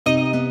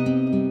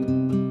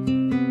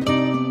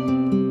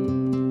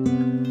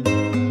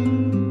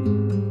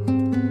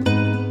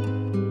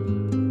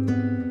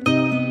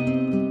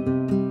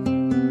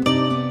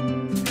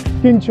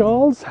King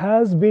Charles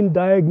has been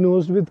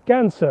diagnosed with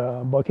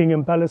cancer,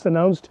 Buckingham Palace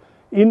announced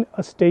in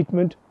a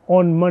statement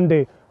on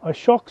Monday. A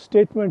shock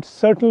statement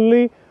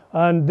certainly,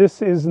 and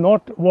this is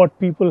not what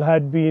people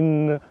had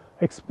been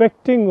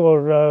expecting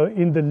or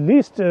in the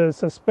least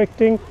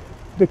suspecting.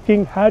 The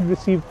King had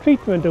received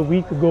treatment a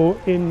week ago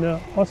in a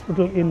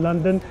hospital in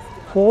London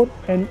for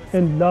an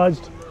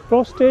enlarged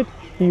prostate.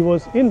 He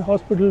was in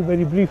hospital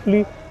very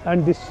briefly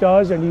and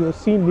discharged, and he was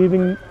seen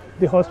leaving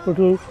the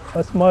hospital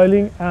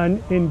smiling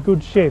and in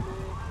good shape.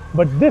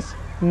 But this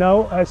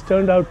now has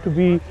turned out to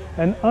be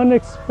an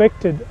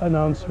unexpected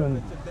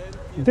announcement.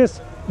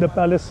 This, the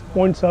palace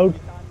points out,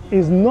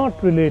 is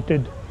not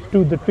related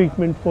to the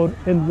treatment for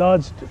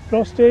enlarged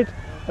prostate.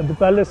 The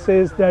palace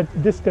says that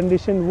this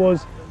condition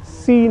was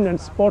seen and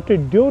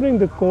spotted during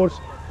the course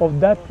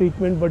of that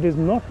treatment but is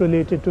not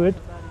related to it,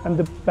 and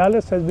the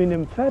palace has been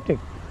emphatic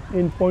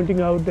in pointing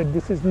out that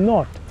this is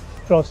not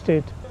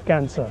prostate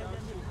cancer.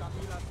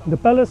 The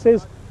palace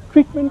says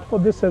treatment for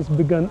this has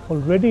begun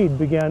already. It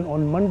began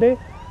on Monday.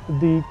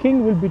 The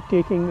King will be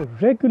taking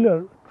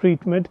regular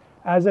treatment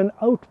as an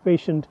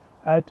outpatient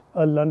at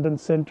a London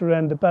centre,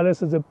 and the palace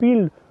has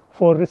appealed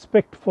for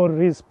respect for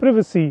his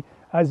privacy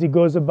as he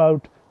goes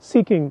about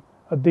seeking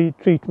the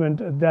treatment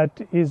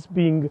that is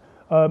being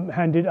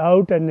handed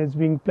out and is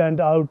being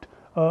planned out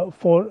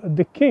for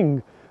the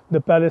King. The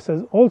palace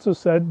has also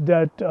said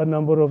that a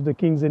number of the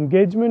King's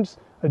engagements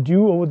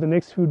due over the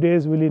next few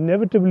days will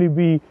inevitably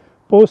be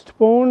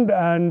postponed,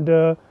 and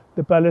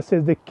the palace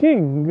says the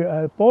King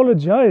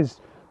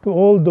apologized to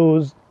all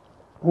those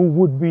who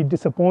would be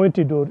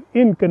disappointed or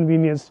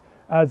inconvenienced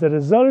as a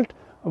result.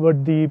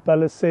 But the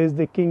palace says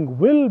the King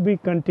will be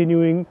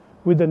continuing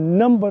with a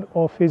number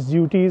of his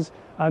duties,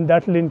 and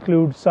that will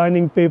include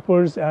signing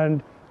papers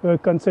and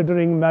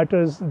considering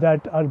matters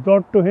that are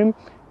brought to him,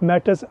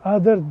 matters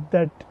other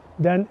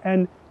than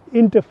an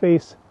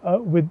interface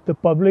with the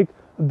public.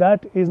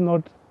 That is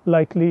not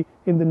likely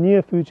in the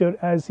near future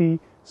as he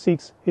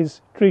seeks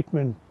his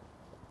treatment.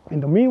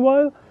 In the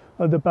meanwhile,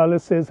 the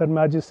palace says Her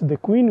Majesty the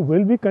Queen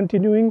will be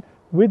continuing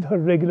with her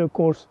regular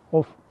course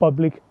of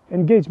public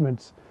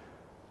engagements.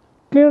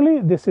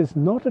 Clearly, this is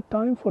not a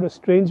time for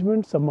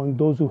estrangements among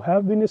those who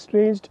have been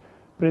estranged.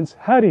 Prince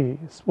Harry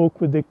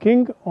spoke with the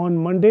King on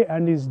Monday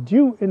and is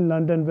due in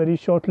London very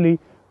shortly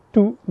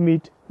to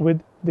meet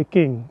with the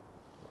King.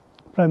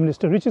 Prime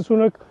Minister Rishi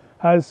Sunak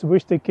has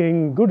wished the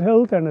King good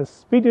health and a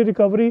speedy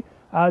recovery,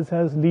 as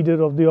has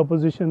leader of the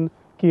opposition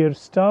Keir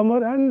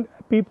Starmer, and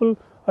people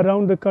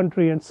around the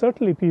country, and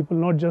certainly people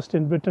not just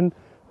in Britain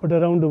but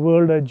around the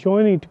world, are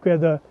joining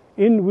together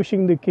in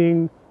wishing the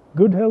King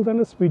good health and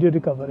a speedy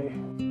recovery.